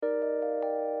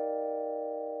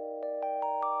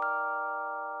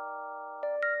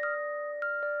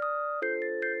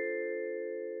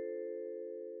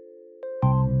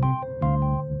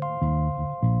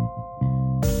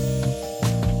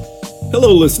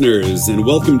Hello, listeners, and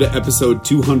welcome to episode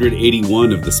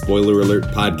 281 of the Spoiler Alert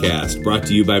podcast, brought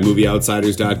to you by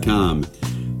MovieOutsiders.com.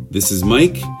 This is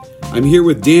Mike. I'm here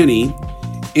with Danny,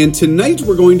 and tonight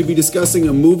we're going to be discussing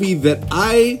a movie that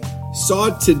I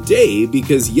saw today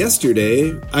because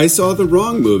yesterday I saw the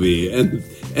wrong movie, and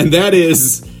that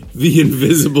is The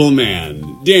Invisible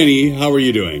Man. Danny, how are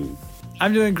you doing?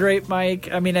 I'm doing great, Mike.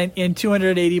 I mean, in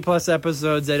 280 plus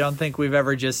episodes, I don't think we've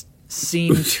ever just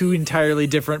seen two entirely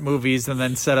different movies and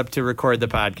then set up to record the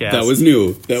podcast. That was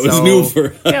new. That was new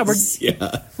for us.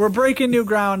 We're breaking new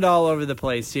ground all over the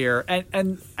place here.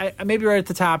 And maybe right at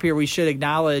the top here, we should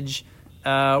acknowledge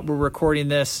we're recording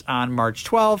this on March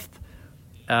 12th.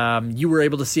 You were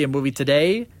able to see a movie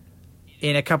today.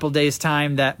 In a couple days'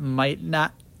 time, that might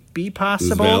not be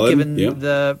possible, given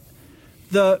the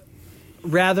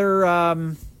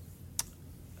rather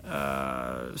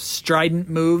strident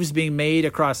moves being made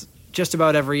across just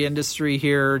about every industry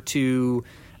here to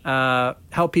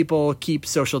help people keep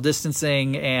social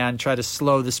distancing and try to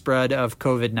slow the spread of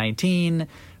COVID-19,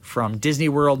 from Disney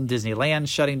World and Disneyland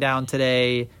shutting down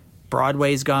today.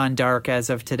 Broadway's gone dark as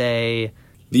of today.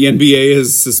 The NBA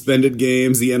has suspended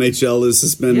games. The NHL is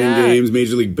suspending games.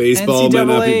 Major League Baseball might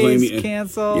not be playing.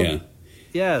 Canceled. Yeah.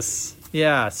 Yes.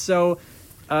 Yeah. So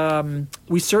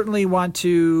we certainly want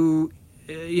to,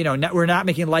 we're not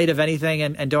making light of anything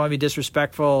and don't want to be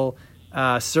disrespectful,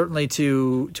 certainly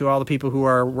to all the people who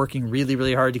are working really,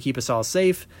 really hard to keep us all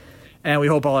safe. And we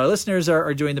hope all our listeners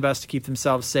are doing the best to keep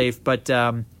themselves safe. But,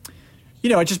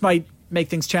 it just might make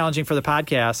things challenging for the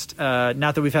podcast.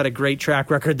 Not that we've had a great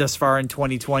track record thus far in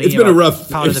 2020. It's been a rough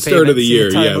start of the year.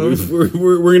 Yeah,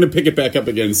 we're going to pick it back up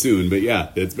again soon. But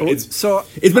yeah, it's been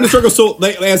a struggle. So,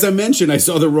 as I mentioned, I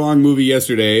saw the wrong movie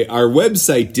yesterday. Our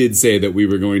website did say that we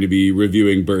were going to be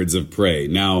reviewing Birds of Prey.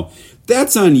 Now,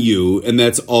 that's on you, and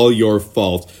that's all your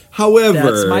fault.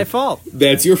 However, that's my fault.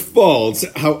 That's your fault.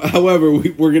 However,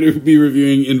 we're going to be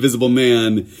reviewing Invisible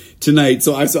Man tonight.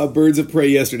 So I saw Birds of Prey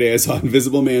yesterday. I saw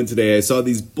Invisible Man today. I saw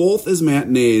these both as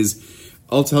matinees.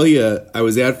 I'll tell you, I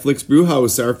was at Flicks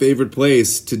Brewhouse, our favorite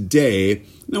place, today.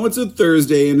 Now, it's a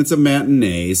Thursday, and it's a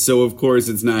matinee, so of course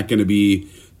it's not going to be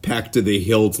packed to the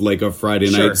hilt like a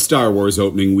Friday night Star Wars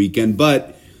opening weekend,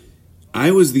 but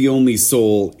I was the only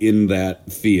soul in that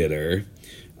theater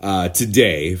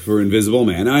today for Invisible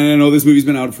Man. I know this movie's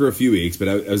been out for a few weeks, but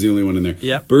I was the only one in there.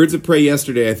 Yep. Birds of Prey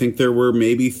yesterday, I think there were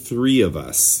maybe 3 of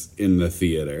us in the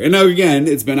theater. And now, again,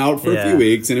 it's been out for a few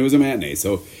weeks, and it was a matinee.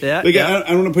 So I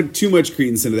don't want to put too much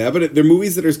credence into that, but they're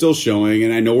movies that are still showing,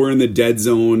 and I know we're in the dead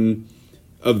zone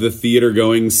of the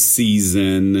theater-going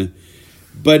season.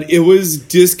 But it was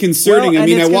disconcerting. Well, I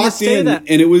mean, I walked in and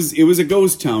it was a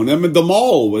ghost town. I mean, the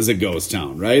mall was a ghost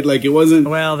town, right? Like, it wasn't.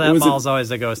 Well, that mall's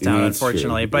always a ghost town,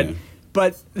 unfortunately. True.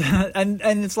 But and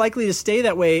it's likely to stay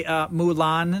that way.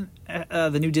 Mulan,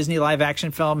 the new Disney live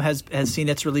action film, has seen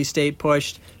its release date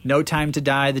pushed. No Time to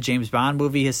Die, the James Bond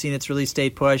movie, has seen its release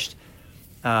date pushed.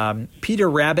 Peter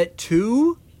Rabbit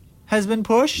 2 has been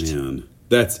pushed. Man,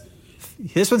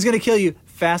 this one's gonna kill you.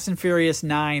 Fast and Furious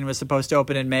 9 was supposed to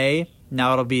open in May.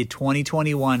 Now it'll be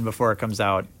 2021 before it comes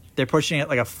out. They're pushing it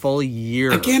like a full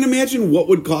year. I can't imagine what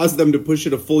would cause them to push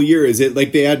it a full year. Is it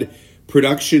like they had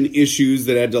production issues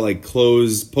that had to like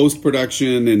close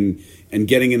post-production and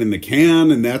getting it in the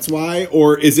can, and that's why?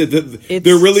 Or is it that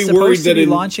they're really worried that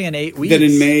launching in 8 weeks, that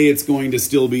in May it's going to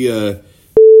still be a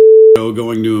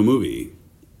going to a movie?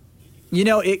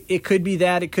 It could be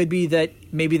that. It could be that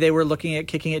maybe they were looking at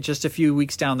kicking it just a few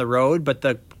weeks down the road, but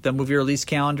the movie release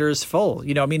calendar is full.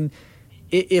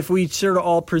 If we sort of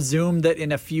all presume that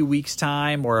in a few weeks'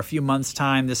 time or a few months'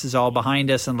 time this is all behind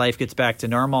us and life gets back to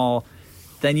normal,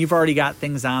 then you've already got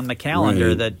things on the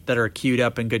calendar that are queued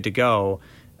up and good to go.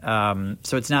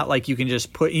 So it's not like you can just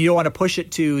you don't want to push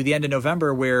it to the end of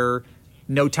November where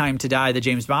No Time to Die, the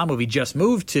James Bond movie, just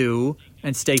moved to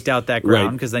and staked out that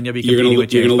ground, because then you'll be competing with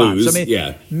James Bond.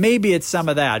 So maybe it's some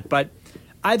of that. But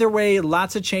either way,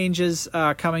 lots of changes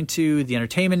coming to the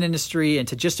entertainment industry and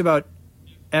to just about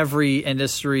every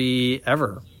industry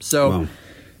ever. So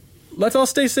let's all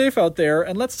stay safe out there,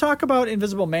 and let's talk about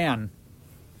Invisible Man.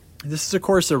 This is, of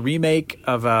course, a remake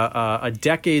of a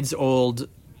decades-old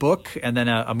book and then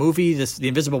a movie. The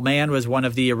Invisible Man was one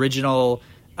of the original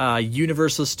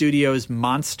Universal Studios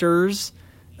monsters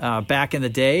back in the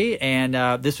day,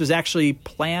 and this was actually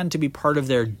planned to be part of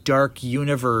their dark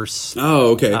universe.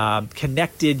 Oh, okay.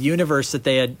 Connected universe that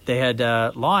they had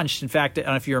launched. In fact, I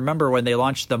don't know if you remember when they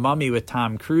launched The Mummy with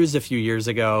Tom Cruise a few years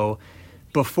ago.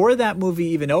 Before that movie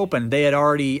even opened, they had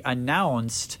already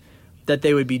announced that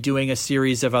they would be doing a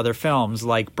series of other films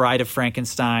like Bride of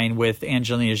Frankenstein with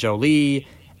Angelina Jolie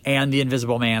and The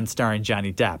Invisible Man starring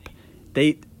Johnny Depp.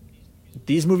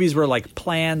 these movies were like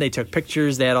planned. They took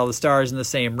pictures. They had all the stars in the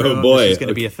same room. Oh boy, this was going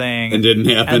to be a thing, and didn't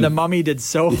happen. And The Mummy did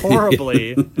so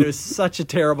horribly. It was such a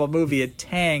terrible movie. It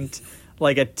tanked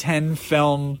like a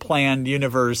 10-film planned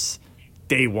universe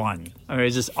day one. I mean, it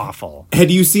was just awful.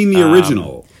 Had you seen the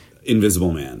original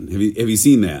Invisible Man? Have you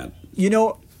seen that?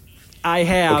 I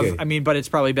have. Okay. I mean, but it's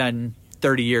probably been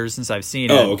 30 years since I've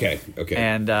seen it. Oh, okay.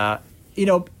 And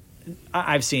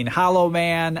I've seen Hollow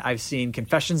Man. I've seen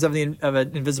Confessions of an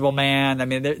Invisible Man. I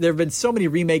mean, there have been so many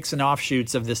remakes and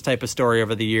offshoots of this type of story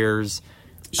over the years.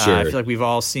 Sure. I feel like we've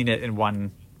all seen it in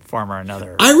one form or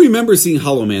another. I remember seeing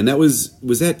Hollow Man. That was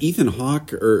that Ethan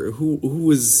Hawke or who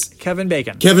was Kevin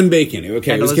Bacon. Kevin Bacon.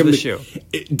 Okay, and it was Elizabeth Shue.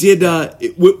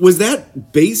 Was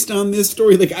that based on this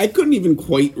story? Like, I couldn't even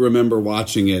quite remember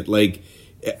watching it. Like,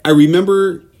 I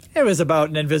remember. It was about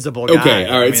an invisible guy. Okay,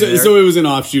 all right. So it was an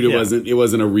offshoot. It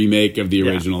wasn't a remake of the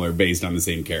original or based on the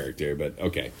same character. But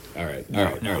okay, all right.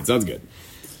 Sounds good.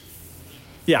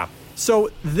 Yeah.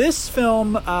 So this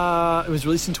film, it was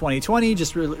released in 2020,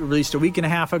 just released a week and a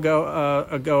half ago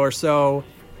or so.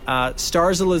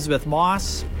 Stars Elizabeth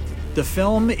Moss. The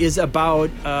film is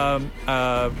about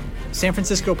a San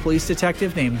Francisco police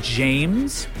detective named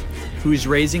James, who's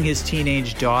raising his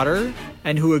teenage daughter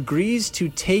and who agrees to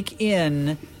take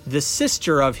in the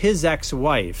sister of his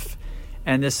ex-wife.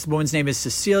 And this woman's name is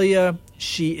Cecilia.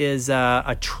 She is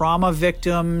a trauma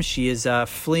victim. She is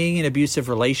fleeing an abusive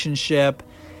relationship.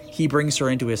 He brings her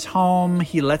into his home.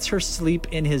 He lets her sleep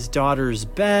in his daughter's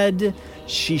bed.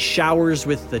 She showers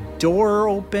with the door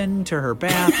open to her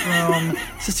bathroom.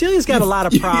 Cecilia's got a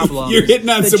lot of problems. You're hitting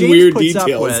on some James weird puts up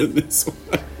details with in this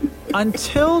one.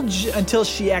 until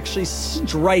she actually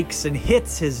strikes and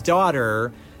hits his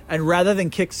daughter. And rather than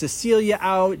kick Cecilia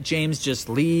out, James just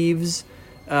leaves.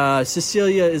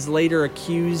 Cecilia is later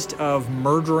accused of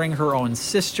murdering her own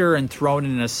sister and thrown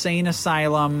in an insane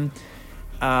asylum.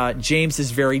 James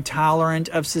is very tolerant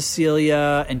of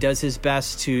Cecilia and does his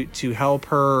best to help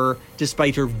her,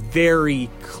 despite her very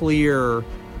clear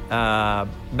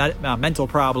mental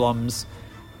problems.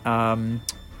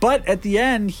 But at the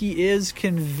end, he is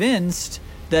convinced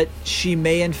that she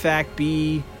may in fact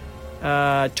be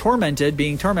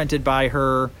being tormented by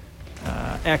her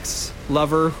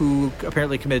ex-lover, who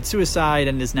apparently committed suicide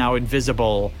and is now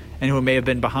invisible, and who may have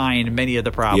been behind many of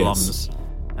the problems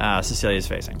Cecilia is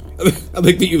facing. I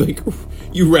like that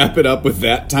you wrap it up with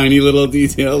that tiny little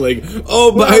detail. Like,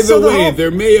 by the way,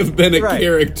 there may have been a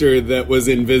character that was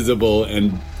invisible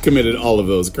and committed all of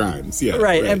those crimes. Yeah,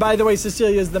 right. And by the way,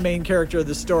 Cecilia is the main character of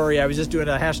the story. I was just doing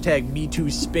a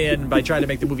 #MeToo spin by trying to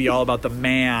make the movie all about the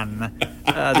man,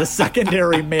 the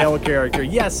secondary male character.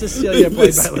 Yes, Cecilia,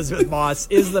 played by Elizabeth Moss,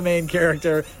 is the main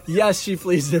character. Yes, she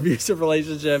flees an abusive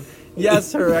relationship.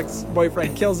 Yes, her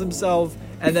ex-boyfriend kills himself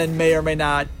and then may or may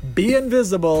not be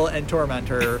invisible and torment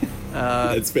her.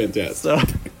 That's fantastic. So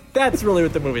that's really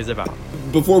what the movie is about.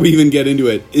 Before we even get into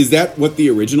it, is that what the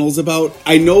original's about?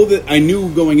 I knew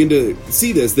going into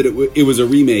see this that it was a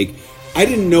remake. I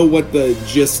didn't know what the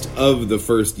gist of the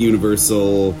first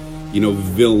Universal,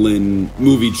 villain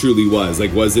movie truly was.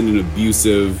 Like, was it an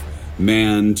abusive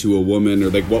man to a woman, or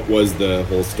like what was the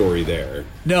whole story there?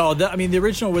 No, the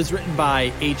original was written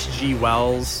by H.G.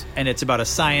 Wells, and it's about a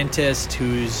scientist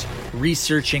who's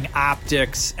researching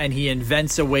optics, and he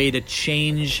invents a way to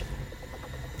change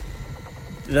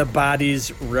the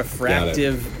body's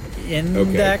refractive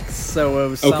index. Okay. So it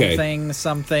was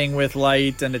something with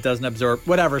light, and it doesn't absorb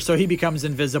whatever. So he becomes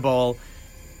invisible,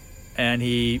 and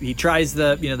he tries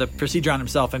the procedure on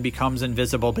himself and becomes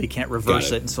invisible, but he can't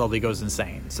reverse it and slowly goes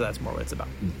insane. So that's more what it's about.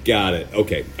 Got it.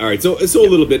 Okay. All right. So it's a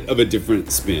little bit of a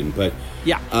different spin, but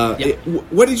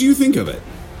what did you think of it?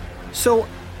 So,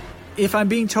 if I'm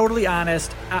being totally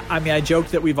honest, I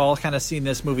joked that we've all kind of seen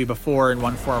this movie before in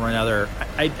one form or another.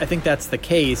 I think that's the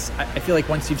case. I feel like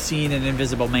once you've seen an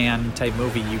Invisible Man type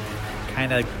movie, you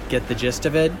kind of get the gist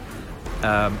of it.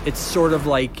 It's sort of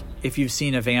like if you've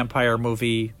seen a vampire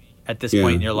movie at this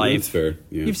point in your life. That's fair.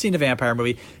 Yeah. You've seen a vampire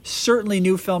movie. Certainly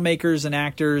new filmmakers and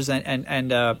actors and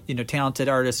talented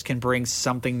artists can bring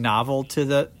something novel to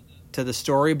the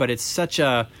story, but it's such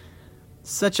a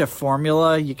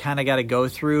formula you kind of got to go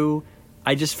through.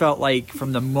 I just felt like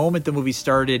from the moment the movie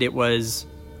started, it was,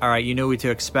 all right, you knew what to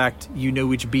expect. You knew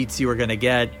which beats you were going to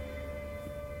get,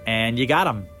 and you got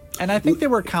them. And I think they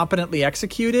were competently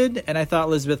executed, and I thought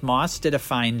Elizabeth Moss did a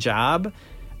fine job.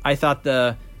 I thought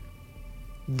the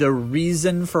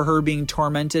reason for her being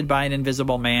tormented by an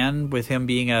invisible man, with him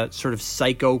being a sort of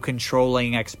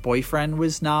psycho-controlling ex-boyfriend,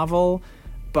 was novel,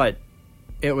 but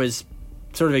it was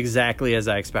sort of exactly as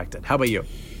I expected. How about you?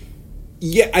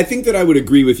 Yeah, I think that I would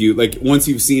agree with you. Like, once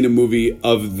you've seen a movie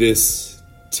of this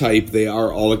type, they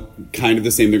are all kind of the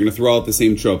same. They're going to throw out the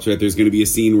same tropes, right? There's going to be a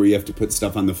scene where you have to put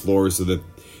stuff on the floor so that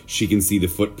she can see the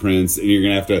footprints, and you're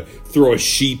going to have to throw a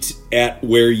sheet at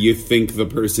where you think the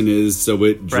person is so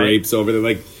it drapes over there.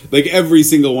 Like every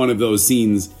single one of those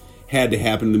scenes had to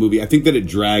happen in the movie. I think that it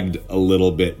dragged a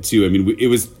little bit, too. I mean, it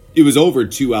was over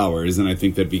 2 hours, and I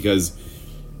think that because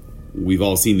we've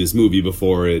all seen this movie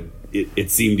before,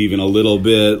 it seemed even a little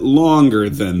bit longer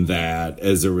than that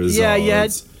as a result. Yeah,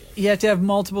 you had to have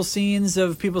multiple scenes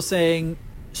of people saying,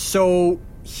 so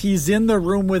he's in the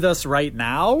room with us right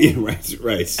now? Yeah,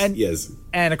 right. And, yes.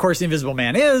 And, of course, the Invisible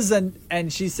Man is,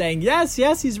 and she's saying, yes,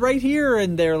 he's right here.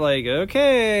 And they're like,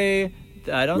 okay,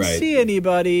 I don't see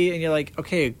anybody. And you're like,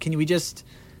 okay, can we just...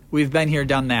 We've been here,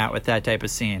 done that with that type of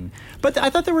scene. But I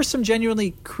thought there were some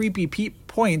genuinely creepy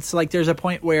points. Like, there's a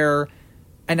point where...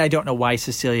 And I don't know why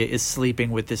Cecilia is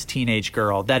sleeping with this teenage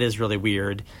girl. That is really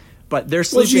weird. But they're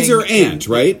sleeping... Well, she's her aunt,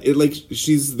 right?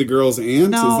 She's the girl's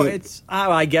aunt? No, it's...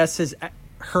 I guess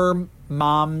her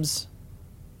mom's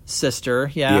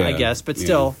sister. Yeah, I guess. But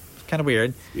still, kind of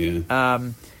weird. Yeah.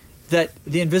 That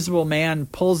the Invisible Man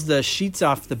pulls the sheets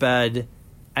off the bed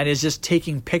and is just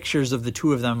taking pictures of the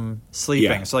two of them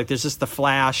sleeping. Yeah. So, like, there's just the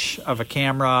flash of a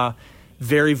camera.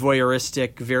 Very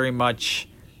voyeuristic, very much...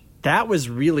 That was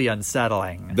really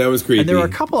unsettling. That was creepy. And there were a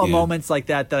couple of moments like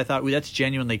that I thought, that's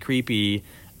genuinely creepy.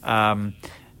 And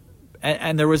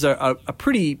there was a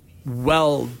pretty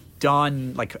well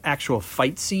done, like, actual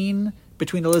fight scene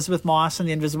between Elizabeth Moss and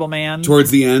the Invisible Man. Towards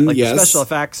the end, like yes. The special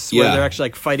effects where they're actually,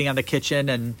 like, fighting on the kitchen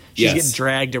and she's getting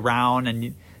dragged around.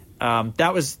 And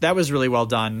that was really well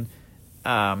done.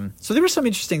 So there were some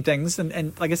interesting things.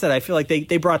 And like I said, I feel like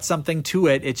they brought something to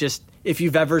it. It just, if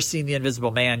you've ever seen The Invisible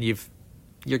Man,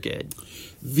 you're good.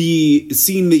 The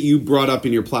scene that you brought up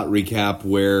in your plot recap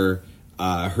where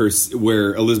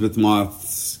where Elizabeth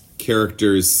Moss's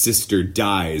character's sister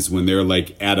dies when they're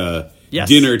like at a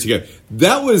dinner together,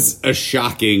 that was a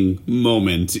shocking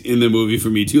moment in the movie for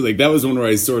me too. Like, that was one where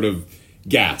I sort of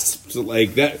gasped.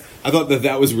 Like, that, I thought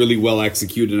that was really well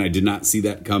executed, and I did not see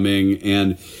that coming.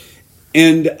 And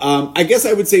I guess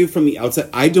I would say from the outset,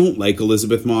 I don't like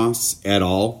Elizabeth Moss at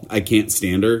all. I can't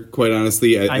stand her, quite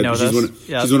honestly. I know she's one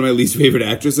of my least favorite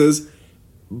actresses.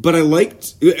 But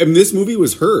this movie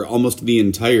was her almost the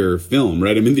entire film,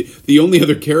 right? I mean, the only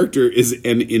other character is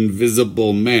an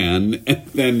invisible man, and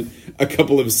then a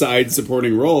couple of side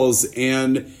supporting roles.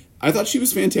 And I thought she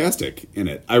was fantastic in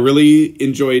it. I really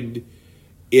enjoyed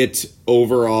it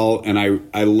overall, and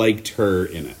I liked her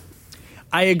in it.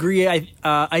 I agree. I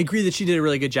agree that she did a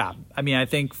really good job. I mean, I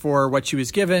think for what she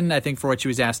was given, I think for what she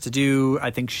was asked to do,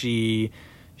 I think she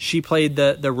played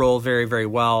the role very, very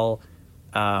well.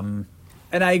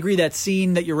 And I agree that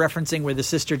scene that you're referencing where the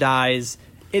sister dies,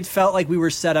 it felt like we were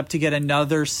set up to get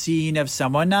another scene of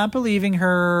someone not believing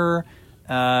her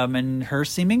and her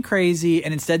seeming crazy.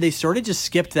 And instead they sort of just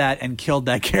skipped that and killed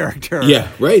that character. Yeah,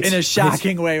 right. In a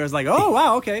shocking way. It was like, oh,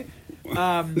 wow, okay.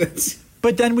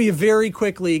 But then we very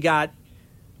quickly got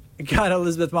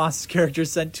Elizabeth Moss's character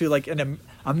sent to like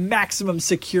a maximum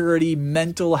security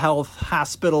mental health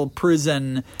hospital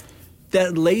prison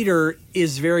that later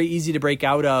is very easy to break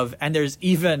out of. And there's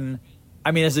even,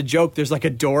 I mean, as a joke, there's like a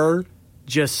door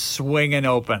just swinging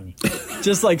open,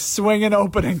 just like swinging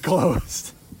open and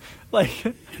closed.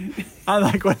 Like, on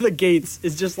like one of the gates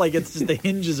is just like, it's just the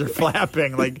hinges are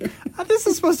flapping. Like, this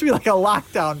is supposed to be like a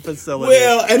lockdown facility.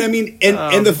 Well, and I mean,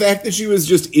 and the fact that she was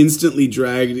just instantly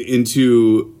dragged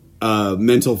into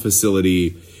mental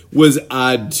facility was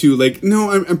odd too. Like,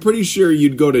 no, I'm pretty sure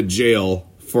you'd go to jail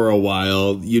for a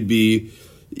while. You'd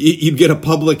get a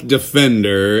public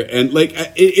defender, and like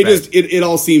it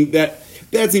all seemed that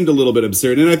seemed a little bit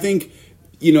absurd. And I think,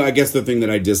 I guess the thing that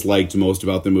I disliked most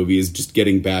about the movie is just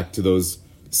getting back to those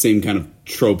same kind of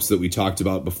tropes that we talked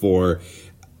about before.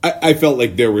 I felt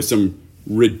like there were some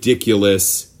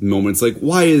ridiculous moments. Like,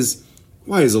 why is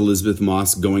Elizabeth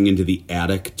Moss going into the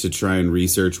attic to try and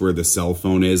research where the cell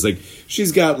phone is? Like,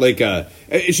 she's got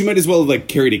she might as well have like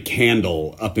carried a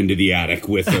candle up into the attic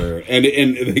with her and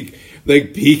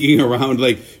like peeking around.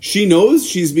 Like, she knows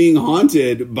she's being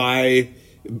haunted by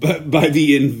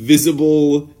the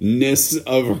invisibleness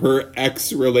of her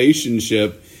ex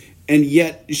relationship. And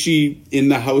yet she, in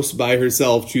the house by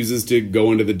herself, chooses to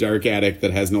go into the dark attic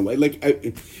that has no light.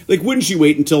 Like, wouldn't she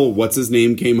wait until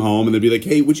what's-his-name came home and they'd be like,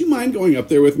 hey, would you mind going up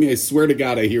there with me? I swear to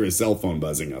God, I hear a cell phone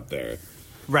buzzing up there.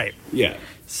 Right. Yeah.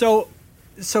 So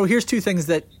here's two things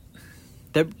that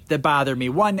bother me.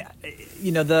 One,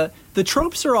 the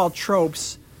tropes are all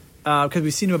tropes, because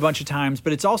we've seen him a bunch of times,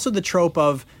 but it's also the trope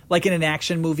of, like in an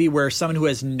action movie where someone who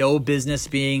has no business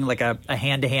being like a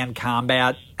hand-to-hand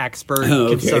combat expert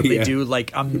can suddenly do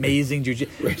like amazing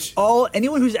jiu-jitsu.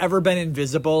 Anyone who's ever been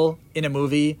invisible in a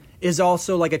movie is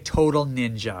also like a total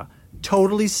ninja.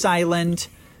 Totally silent.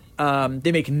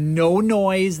 They make no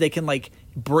noise. They can like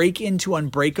break into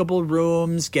unbreakable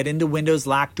rooms, get into windows,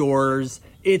 lock doors.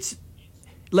 It's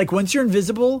like once you're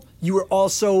invisible, you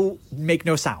also make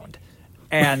no sound.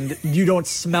 And you don't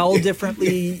smell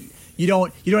differently. You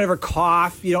don't ever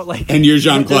cough. You don't like. And you're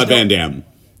Jean-Claude Van Damme.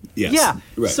 Yes. Yeah.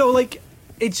 Right. So like,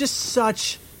 it's just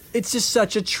such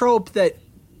a trope that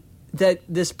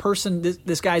this person,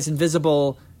 this guy's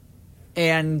invisible,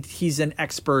 and he's an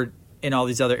expert in all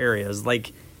these other areas.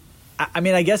 Like, I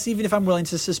mean, I guess even if I'm willing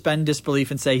to suspend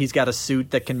disbelief and say he's got a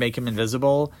suit that can make him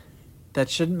invisible, that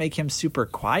shouldn't make him super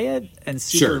quiet and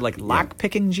super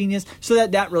lock-picking genius. So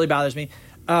that really bothers me.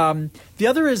 The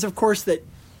other is, of course, that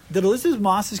Elizabeth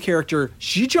Moss's character,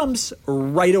 she jumps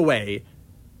right away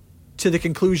to the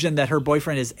conclusion that her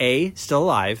boyfriend is A, still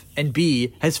alive, and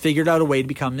B, has figured out a way to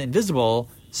become invisible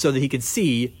so that he can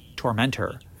torment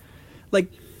her.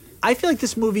 Like, I feel like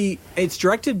this movie, it's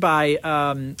directed by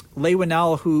Leigh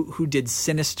Whannell, who did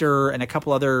Sinister and a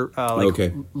couple other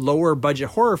lower budget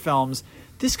horror films.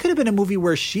 This could have been a movie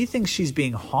where she thinks she's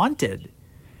being haunted,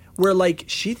 where like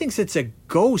she thinks it's a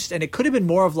ghost, and it could have been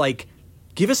more of like,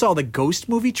 give us all the ghost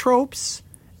movie tropes,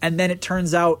 and then it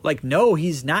turns out like, no,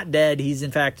 he's not dead, he's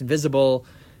in fact invisible.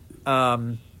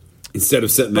 Instead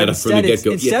of setting that up from the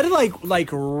get-go. Instead of like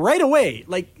right away,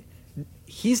 like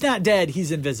he's not dead,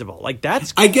 he's invisible. Like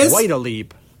that's quite a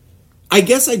leap. I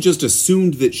guess I just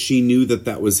assumed that she knew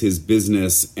that was his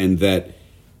business, and that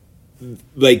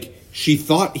like she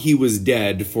thought he was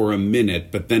dead for a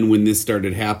minute, but then when this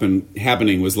started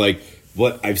happening was like,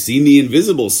 what? I've seen the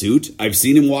invisible suit. I've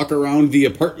seen him walk around the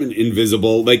apartment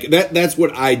invisible. Like that's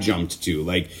what I jumped to.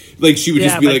 Like she would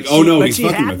just be like, "Oh no, he's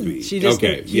fucking with me." She just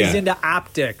he's into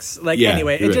optics. Like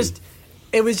anyway,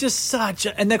 it was just such.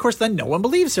 And of course, then no one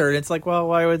believes her. And it's like, well,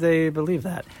 why would they believe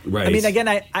that? Right. I mean, again,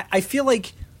 I feel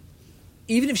like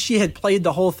even if she had played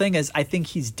the whole thing as I think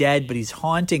he's dead, but he's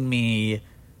haunting me.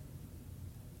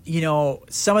 You know,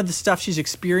 some of the stuff she's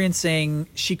experiencing,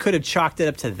 she could have chalked it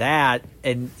up to that,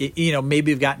 and maybe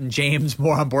have gotten James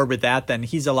more on board with that than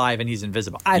he's alive and he's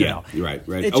invisible. I don't know.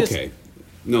 Right. Okay.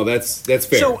 No, that's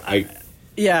fair. So,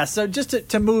 so just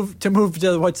to move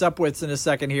to what's up with in a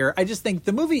second here, I just think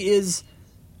the movie is,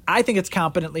 I think it's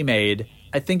competently made.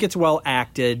 I think it's well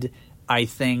acted. I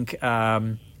think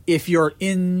if you're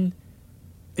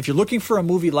looking for a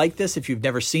movie like this, if you've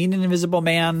never seen an Invisible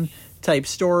Man type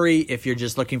story, if you're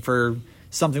just looking for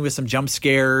something with some jump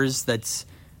scares that's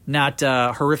not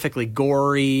horrifically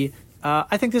gory,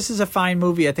 I think this is a fine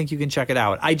movie. I think you can check it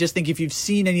out. I just think if you've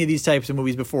seen any of these types of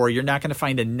movies before, you're not going to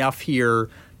find enough here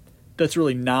that's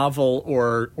really novel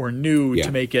or new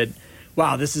to make it,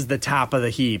 wow, this is the top of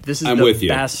the heap. This is the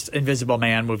best Invisible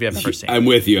Man movie I've ever seen. I'm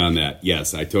with you on that.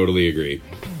 Yes, I totally agree.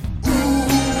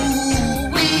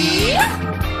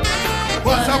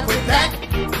 What's up with that?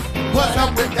 What's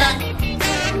up with that?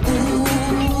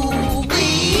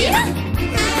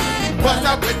 What's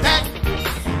up with that?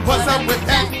 What's up with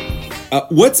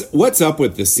that? What's up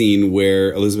with the scene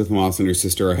where Elizabeth Moss and her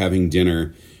sister are having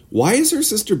dinner? Why is her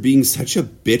sister being such a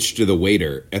bitch to the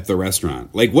waiter at the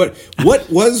restaurant? Like, what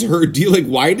was her deal? Like,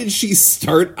 why did she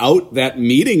start out that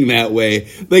meeting that way?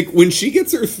 Like, when she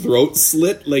gets her throat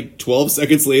slit, like, 12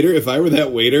 seconds later, if I were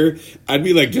that waiter, I'd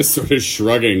be, like, just sort of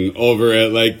shrugging over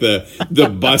at, like,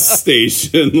 the bus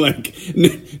station, like,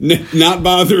 not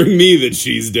bothering me that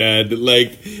she's dead.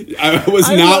 Like, I was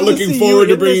not looking forward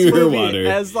to bringing her water.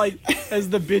 As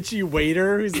the bitchy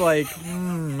waiter who's like,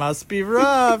 must be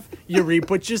rough. You reap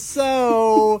what you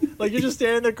sow. Like, you're just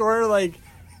standing in the corner like,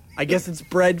 I guess it's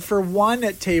bread for one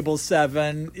at table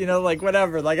 7. You know, like,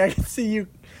 whatever. Like, I can see you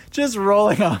just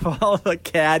rolling off all the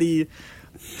catty,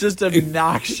 just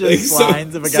obnoxious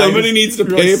lines of a guy. Somebody needs to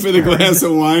pay for the glass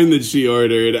of wine that she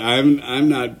ordered. I'm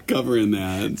not covering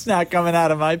that. It's not coming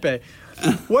out of my pay.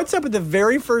 What's up with the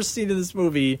very first scene of this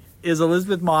movie is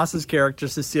Elizabeth Moss's character,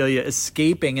 Cecilia,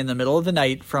 escaping in the middle of the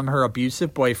night from her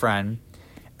abusive boyfriend.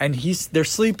 And they're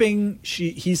sleeping.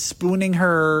 He's spooning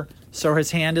her, so his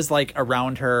hand is like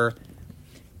around her.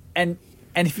 And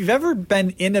if you've ever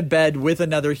been in a bed with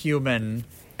another human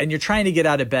and you're trying to get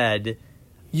out of bed,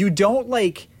 you don't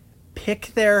like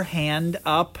pick their hand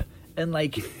up and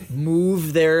like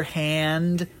move their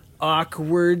hand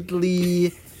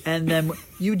awkwardly, and then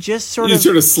you just sort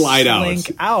of slide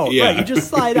out. Yeah. Right, you just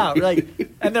slide out, like,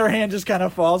 and their hand just kind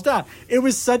of falls down. It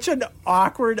was such an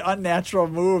awkward, unnatural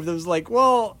move that was like,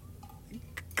 well,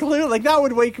 clearly, like, that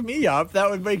would wake me up. That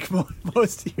would wake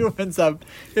most humans up.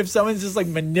 If someone's just, like,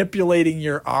 manipulating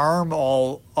your arm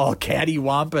all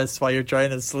cattywampus while you're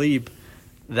trying to sleep.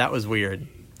 That was weird.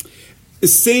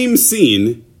 Same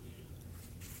scene.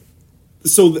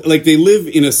 So, like, they live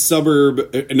in a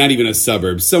suburb, not even a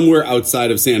suburb, somewhere outside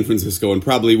of San Francisco, and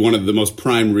probably one of the most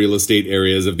prime real estate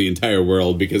areas of the entire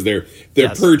world, because they're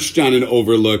Yes. perched on an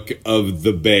overlook of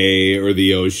the bay or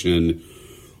the ocean.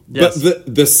 Yes.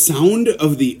 But the sound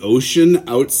of the ocean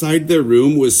outside their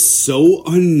room was so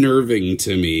unnerving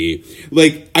to me.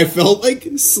 Like, I felt like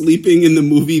sleeping in the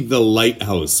movie The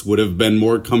Lighthouse would have been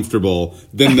more comfortable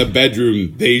than the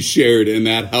bedroom they shared in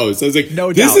that house. I was like,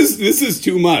 No this doubt. this is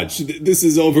too much. This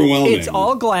is overwhelming. It's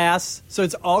all glass. So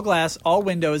it's all glass, all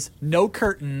windows, no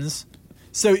curtains.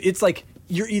 So it's like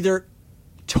you're either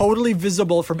totally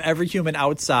visible from every human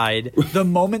outside. The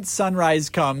moment sunrise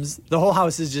comes, the whole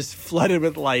house is just flooded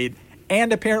with light.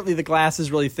 And apparently the glass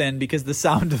is really thin because the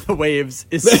sound of the waves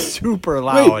is super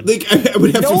loud. Right, like, I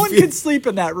would have No to one feel- could sleep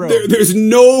in that room. There's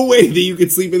no way that you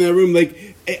could sleep in that room.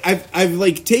 Like, I've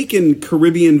like taken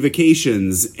Caribbean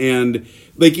vacations, and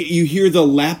like you hear the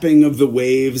lapping of the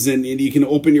waves, and you can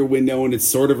open your window, and it's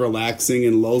sort of relaxing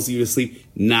and lulls you to sleep.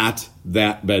 Not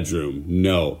that bedroom.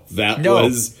 No, that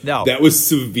was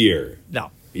severe. No.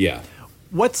 Yeah.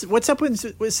 What's up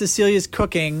with Cecilia's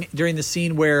cooking during the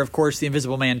scene where, of course, the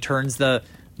Invisible Man turns the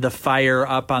fire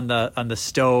up on the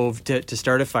stove to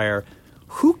start a fire?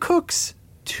 Who cooks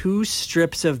 2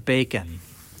 strips of bacon?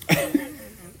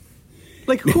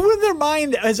 Like, who in their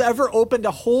mind has ever opened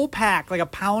a whole pack, like a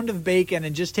pound of bacon,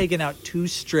 and just taken out 2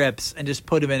 strips and just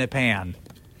put them in a pan?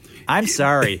 I'm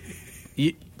sorry.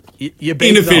 You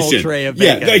baked the whole tray of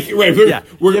bacon. Yeah, right.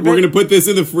 We're going to put this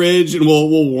in the fridge, and we'll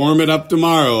warm it up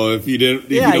tomorrow if you don't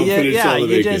finish all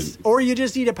the bacon. Or you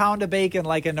just eat a pound of bacon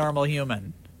like a normal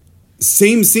human.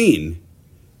 Same scene.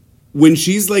 When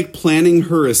she's like planning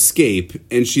her escape,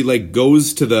 and she like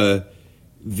goes to the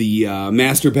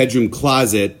master bedroom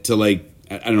closet to like,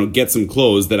 I don't know, get some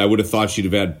clothes that I would have thought she'd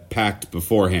have had packed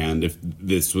beforehand if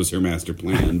this was her master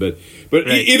plan. But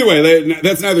Right. Either way,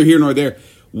 that's neither here nor there.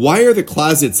 Why are the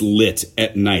closets lit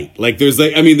at night? Like, there's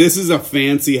like, I mean, this is a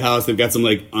fancy house. They've got some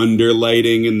like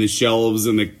underlighting in the shelves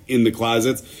and in the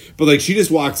closets. But like, she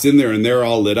just walks in there and they're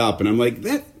all lit up, and I'm like,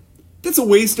 that's a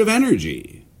waste of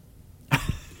energy.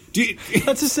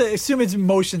 Let's just assume it's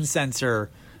motion sensor.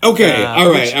 Okay,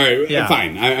 all right, yeah.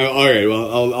 fine. All right,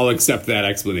 well, I'll accept that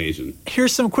explanation.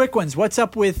 Here's some quick ones. What's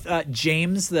up with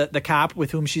James, the cop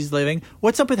with whom she's living?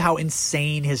 What's up with how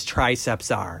insane his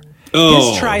triceps are?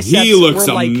 Oh, his triceps he looks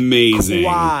were like amazing.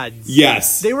 Quads.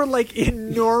 Yes, they were like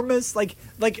enormous. Like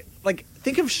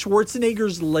think of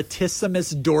Schwarzenegger's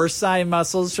latissimus dorsi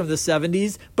muscles from the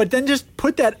 70s, but then just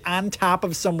put that on top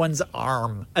of someone's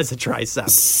arm as a tricep.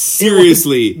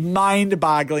 Seriously,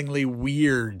 mind-bogglingly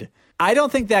weird. I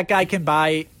don't think that guy can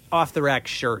buy off-the-rack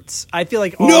shirts. I feel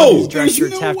like all of his dress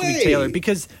shirts have to be tailored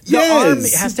because the arm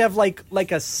has to have like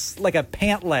a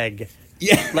pant leg.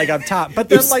 Yeah, like up top, but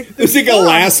then there's like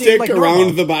elastic like around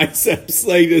normal. The biceps,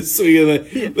 like this, so you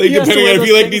like depending on if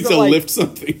you like needs to lift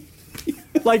something,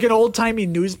 like an old timey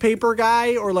newspaper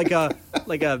guy, or like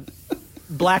a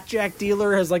blackjack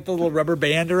dealer has like the little rubber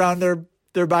band around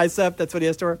their bicep. That's what he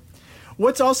has to wear.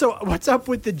 What's up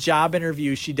with the job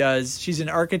interview she does? She's an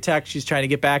architect. She's trying to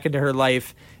get back into her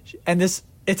life, and it's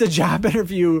a job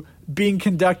interview being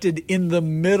conducted in the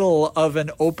middle of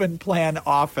an open plan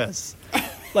office.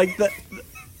 Like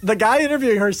the guy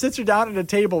interviewing her sits her down at a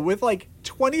table with like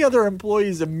 20 other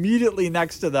employees immediately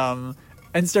next to them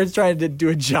and starts trying to do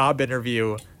a job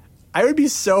interview. I would be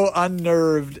so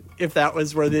unnerved if that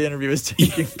was where the interview was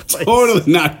taking place. Totally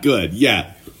not good.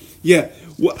 Yeah.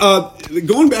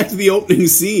 Going back to the opening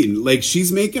scene, like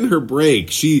she's making her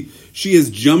break. She has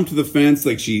jumped the fence,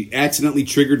 like she accidentally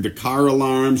triggered the car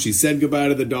alarm. She said goodbye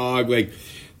to the dog.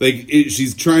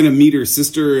 She's trying to meet her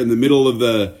sister in the middle of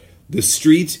the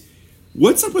street.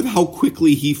 What's up with how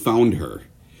quickly he found her?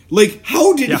 Like,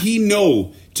 how did he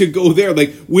know to go there?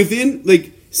 Like,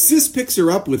 Sis picks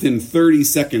her up within 30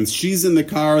 seconds. She's in the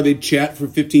car. They chat for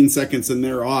 15 seconds and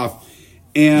they're off.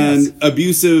 And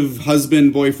abusive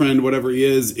husband, boyfriend, whatever he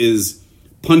is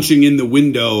punching in the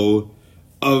window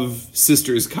of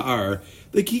sister's car.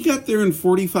 Like, he got there in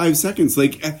 45 seconds.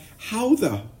 Like, how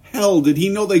the hell did he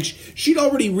know? Like, she'd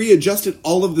already readjusted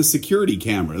all of the security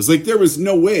cameras. Like, there was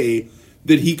no way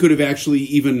that he could have actually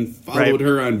even followed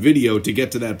her on video to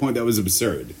get to that point. That was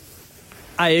absurd.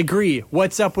 I agree.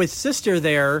 What's up with sister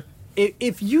there?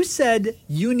 If you said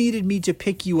you needed me to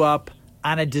pick you up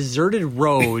on a deserted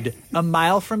road a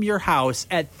mile from your house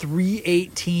at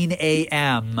 3:18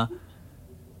 a.m.,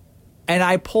 and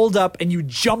I pulled up and you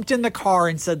jumped in the car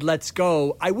and said, "Let's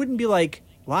go," I wouldn't be like,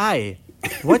 "Why?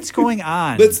 What's going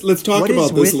on? Let's talk what about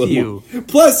is this a with little you? more.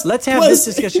 Plus, let's have this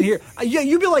discussion here." Yeah,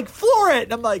 you'd be like, "Floor it,"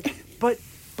 and I'm like, "But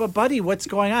buddy, what's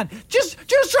going on? Just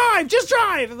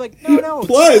drive." I'm like, no.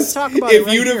 Plus, let's talk about it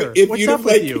right here. What's up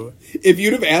with you? If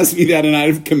you'd have asked me that and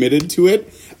I'd have committed to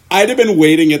it, I'd have been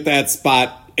waiting at that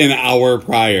spot an hour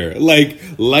prior, like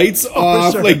lights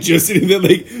off, sure. like just sitting there,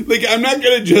 like I'm not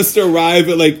gonna just arrive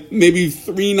at like maybe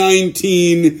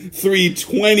 3:19,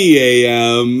 3:20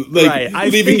 a.m. Like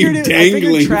right. leaving you dangling. I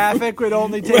figured traffic would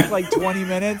only take like 20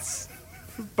 minutes,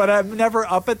 but I'm never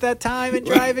up at that time and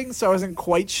driving, so I wasn't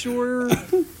quite sure.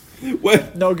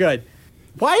 What? No good.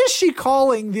 Why is she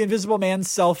calling the Invisible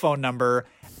Man's cell phone number?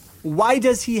 Why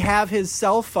does he have his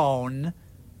cell phone?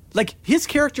 Like, his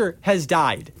character has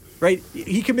died, right?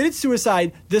 He committed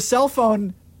suicide. The cell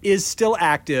phone is still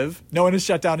active. No one has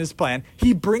shut down his plan.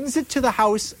 He brings it to the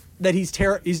house that he's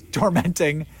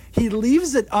tormenting. He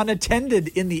leaves it unattended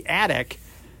in the attic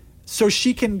so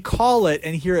she can call it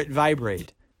and hear it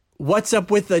vibrate. What's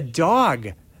up with the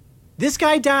dog? This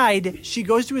guy died. She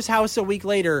goes to his house a week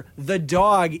later. The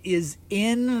dog is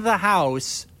in the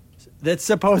house that's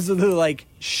supposedly like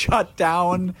shut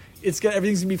down.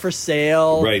 Everything's gonna be for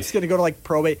sale. Right. It's gonna go to like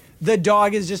probate. The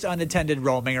dog is just unattended,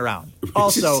 roaming around.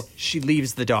 Also, she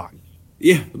leaves the dog.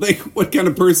 Yeah, like what kind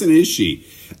of person is she?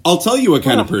 I'll tell you what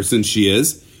kind of person she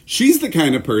is. She's the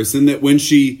kind of person that when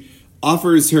she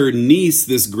offers her niece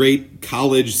this great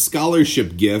college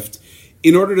scholarship gift,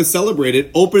 in order to celebrate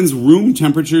it, opens room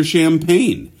temperature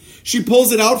champagne. She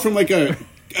pulls it out from like a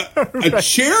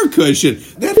chair cushion.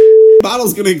 That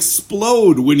bottle's going to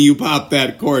explode when you pop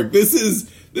that cork. This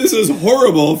is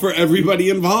horrible for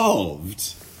everybody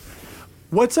involved.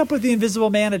 What's up with the Invisible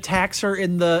Man attacks her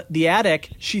in the attic?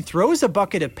 She throws a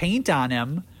bucket of paint on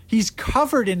him. He's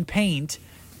covered in paint.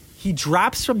 He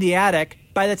drops from the attic.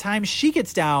 By the time she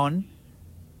gets down,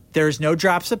 there's no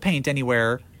drops of paint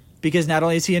anywhere. Because not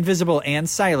only is he invisible and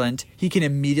silent, he can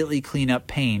immediately clean up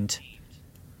paint.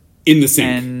 In the sink.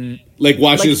 And like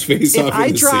wash his face off in the sink. If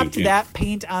I dropped that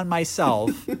paint on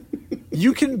myself,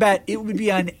 you can bet it would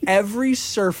be on every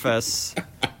surface.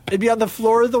 It'd be on the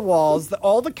floor of the walls,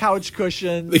 all the couch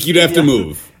cushions. Like you'd have to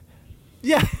move.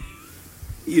 Yeah.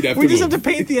 You'd have we to just move. have to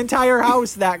paint the entire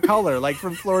house that color, like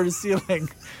from floor to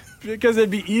ceiling. Because it'd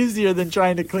be easier than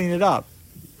trying to clean it up.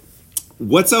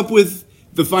 What's up with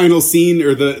the final scene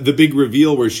or the big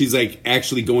reveal where she's like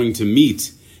actually going to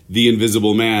meet the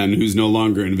Invisible Man who's no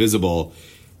longer invisible?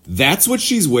 That's what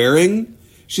she's wearing.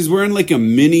 She's wearing like a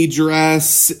mini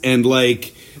dress and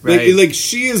like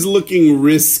she is looking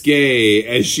risque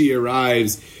as she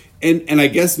arrives. And I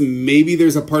guess maybe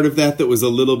there's a part of that was a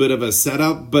little bit of a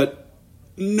setup, but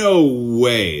no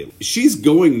way. She's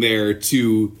going there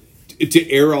to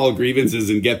air all grievances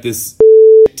and get this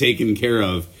taken care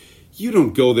of. You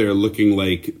don't go there looking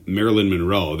like Marilyn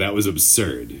Monroe. That was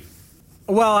absurd.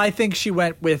 Well, I think she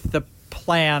went with the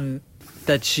plan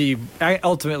that she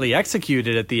ultimately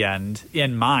executed at the end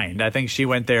in mind. I think she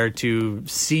went there to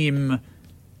seem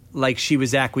like she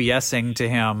was acquiescing to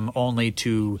him, only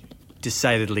to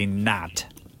decidedly not.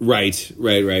 Right.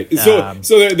 So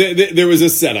there was a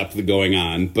setup going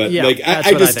on, but yeah,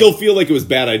 I just still feel like it was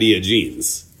bad idea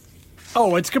jeans.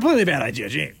 Oh, it's completely bad idea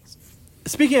jeans.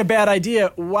 Speaking of bad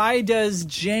idea, why does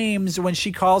James, when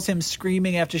she calls him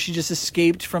screaming after she just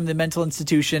escaped from the mental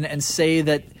institution, and say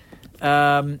that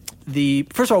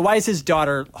first of all, why is his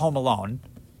daughter home alone?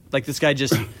 Like this guy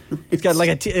he's got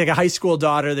like a high school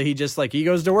daughter that he just he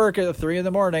goes to work at 3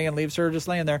 a.m. and leaves her just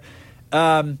laying there.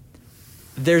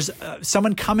 There's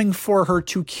someone coming for her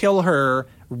to kill her.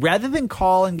 Rather than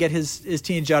call and get his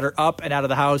teenage daughter up and out of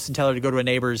the house and tell her to go to a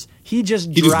neighbor's, he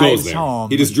just drives goes there. home.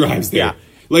 He just drives there. Yeah.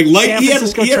 He had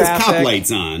his traffic. cop lights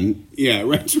on. Yeah,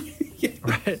 right. Yeah.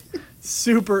 Right.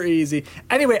 Super easy.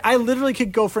 Anyway, I literally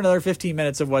could go for another 15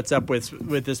 minutes of what's up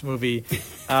with this movie.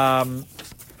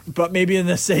 But maybe in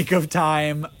the sake of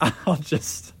time, I'll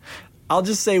just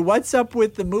say what's up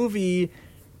with the movie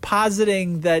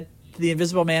positing that the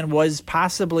Invisible Man was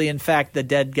possibly, in fact, the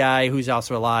dead guy who's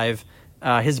also alive,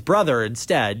 his brother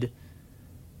instead.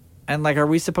 And are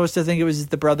we supposed to think it was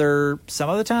the brother some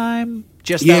of the time?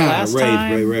 Just that last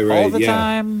time? Right. All the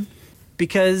time?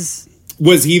 Because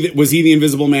was he the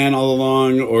Invisible Man all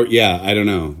along? Or I don't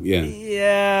know. Yeah.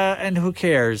 Yeah, and who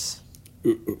cares?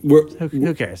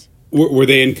 Who cares? Were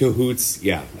they in cahoots?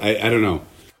 Yeah, I don't know.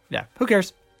 Yeah, who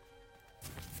cares?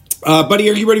 Buddy,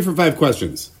 are you ready for 5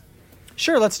 questions?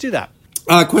 Sure, let's do that.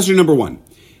 Question number 1.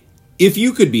 If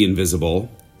you could be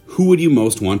invisible, who would you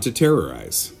most want to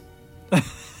terrorize?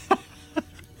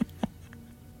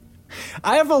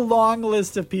 I have a long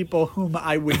list of people whom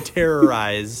I would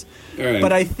terrorize, right.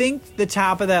 but I think the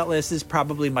top of that list is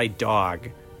probably my dog.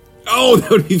 Oh, that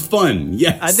would be fun.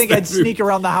 Yes. I think I'd sneak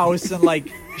around the house and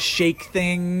like shake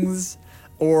things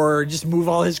or just move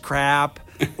all his crap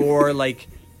or like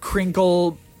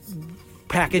crinkle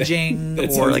packaging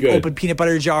that or like good. open peanut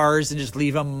butter jars and just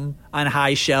leave them on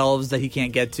high shelves that he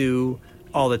can't get to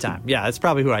all the time. Yeah, that's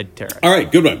probably who I'd terrorize. All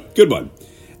right, good one. Good one.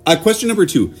 Question number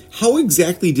 2. How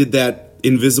exactly did that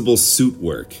invisible suit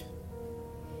work?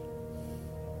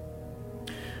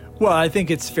 Well, I think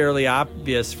it's fairly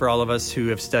obvious for all of us who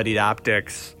have studied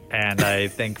optics, and I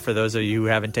think for those of you who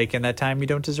haven't taken that time, you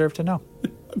don't deserve to know.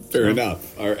 Fair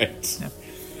enough. All right. Yeah.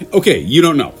 Okay, you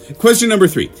don't know. Question number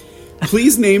 3.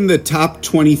 Please name the top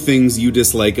 20 things you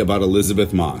dislike about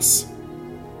Elizabeth Moss.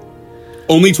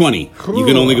 Only 20. You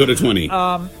can only go to 20.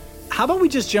 How about we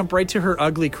just jump right to her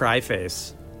ugly cry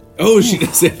face? Oh, she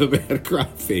does have a bad cry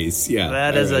face. Yeah.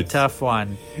 That is a tough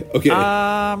one. Okay.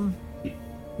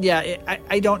 Yeah,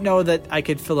 I don't know that I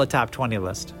could fill a top 20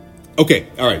 list. Okay,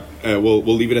 all right. We'll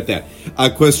leave it at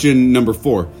that. Question number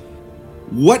 4.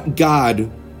 What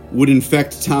god would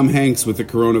infect Tom Hanks with the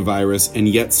coronavirus and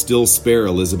yet still spare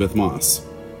Elizabeth Moss?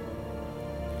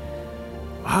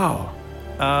 Wow.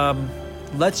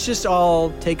 Let's just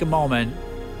all take a moment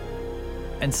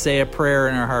and say a prayer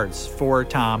in our hearts for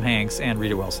Tom Hanks and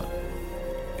Rita Wilson.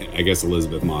 I guess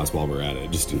Elizabeth Moss while we're at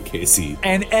it, just in case he...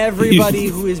 And everybody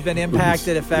who has been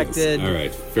impacted, affected, yes. All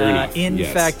right, fair enough.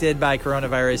 infected by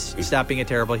coronavirus, stop being a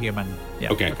terrible human.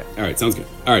 Yeah. Okay, all right, sounds good.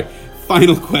 All right,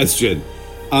 final question.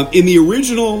 In the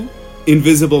original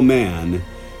Invisible Man,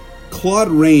 Claude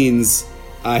Rains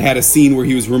had a scene where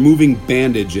he was removing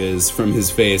bandages from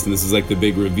his face, and this is like the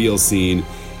big reveal scene.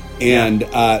 And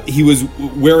he was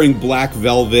wearing black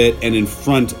velvet and in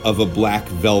front of a black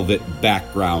velvet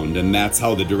background. And that's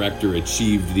how the director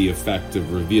achieved the effect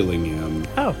of revealing him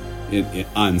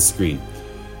on screen.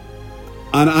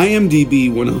 On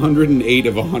IMDb, 108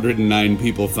 of 109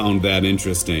 people found that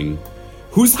interesting.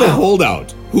 Who's the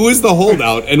holdout? Who is the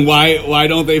holdout, and why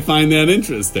don't they find that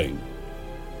interesting?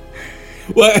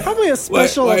 What? Probably a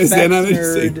special effects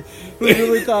nerd who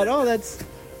really thought,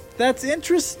 that's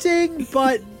interesting,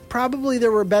 but... Probably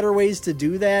there were better ways to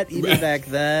do that even back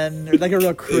then. Like a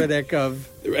real critic of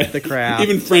the craft.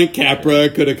 Even Frank Capra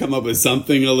could have come up with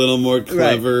something a little more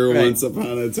clever once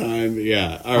upon a time.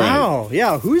 Yeah. All right. Wow.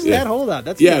 Yeah. Who's that holdout?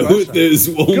 That's a good question. There's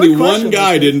only one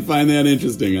guy didn't find that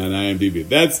interesting on IMDb.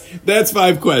 That's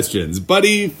 5 questions.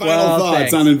 Buddy, final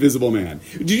thoughts on Invisible Man.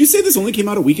 Did you say this only came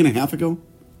out a week and a half ago?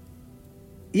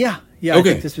 Yeah. Yeah.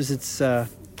 Okay. I think this was its. Yeah,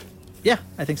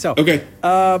 I think so. Okay.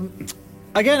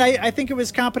 Again, I think it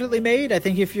was competently made. I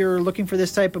think if you're looking for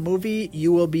this type of movie,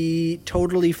 you will be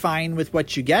totally fine with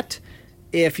what you get.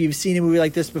 If you've seen a movie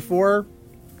like this before,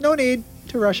 no need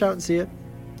to rush out and see it.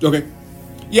 Okay.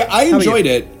 Yeah, I enjoyed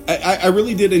it. I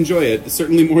really did enjoy it.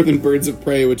 Certainly more than Birds of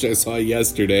Prey, which I saw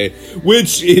yesterday.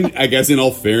 Which, I guess in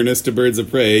all fairness to Birds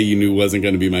of Prey, you knew wasn't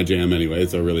going to be my jam anyway,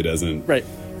 so it really doesn't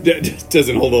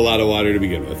hold a lot of water to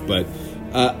begin with. But...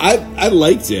 I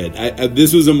liked it.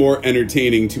 This was a more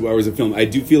entertaining 2 hours of film. I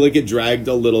do feel like it dragged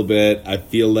a little bit. I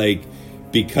feel like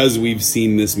because we've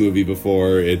seen this movie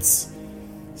before, it's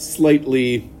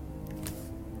slightly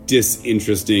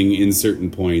disinteresting in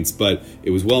certain points, but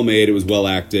it was well made, it was well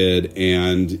acted,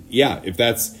 and yeah,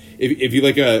 if you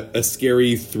like a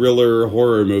scary thriller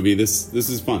horror movie, this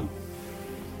is fun.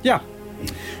 Yeah.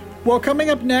 Well, coming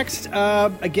up next,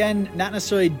 again, not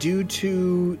necessarily due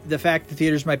to the fact that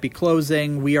theaters might be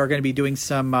closing, we are going to be doing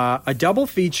a double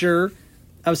feature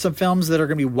of some films that are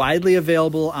going to be widely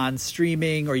available on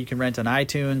streaming, or you can rent on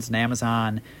iTunes and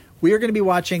Amazon. We are going to be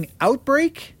watching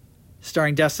Outbreak,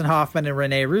 starring Dustin Hoffman and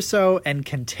Rene Russo, and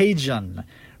Contagion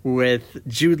with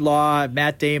Jude Law,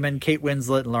 Matt Damon, Kate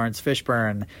Winslet, and Lawrence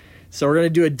Fishburne. So we're going to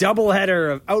do a double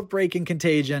header of Outbreak and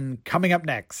Contagion coming up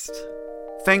next.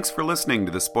 Thanks for listening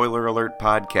to the Spoiler Alert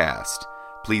podcast.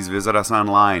 Please visit us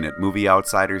online at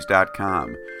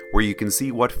movieoutsiders.com, where you can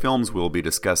see what films we'll be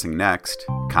discussing next,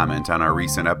 comment on our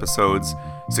recent episodes,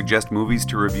 suggest movies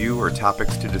to review or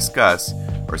topics to discuss,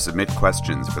 or submit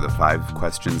questions for the 5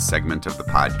 questions segment of the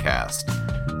podcast.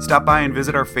 Stop by and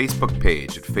visit our Facebook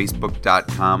page at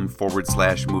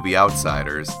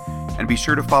facebook.com/movieoutsiders, and be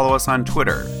sure to follow us on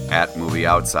Twitter at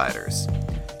movieoutsiders.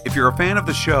 If you're a fan of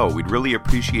the show, we'd really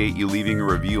appreciate you leaving a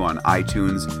review on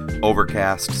iTunes,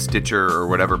 Overcast, Stitcher, or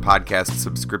whatever podcast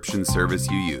subscription service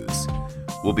you use.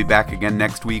 We'll be back again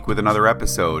next week with another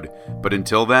episode, but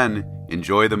until then,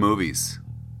 enjoy the movies.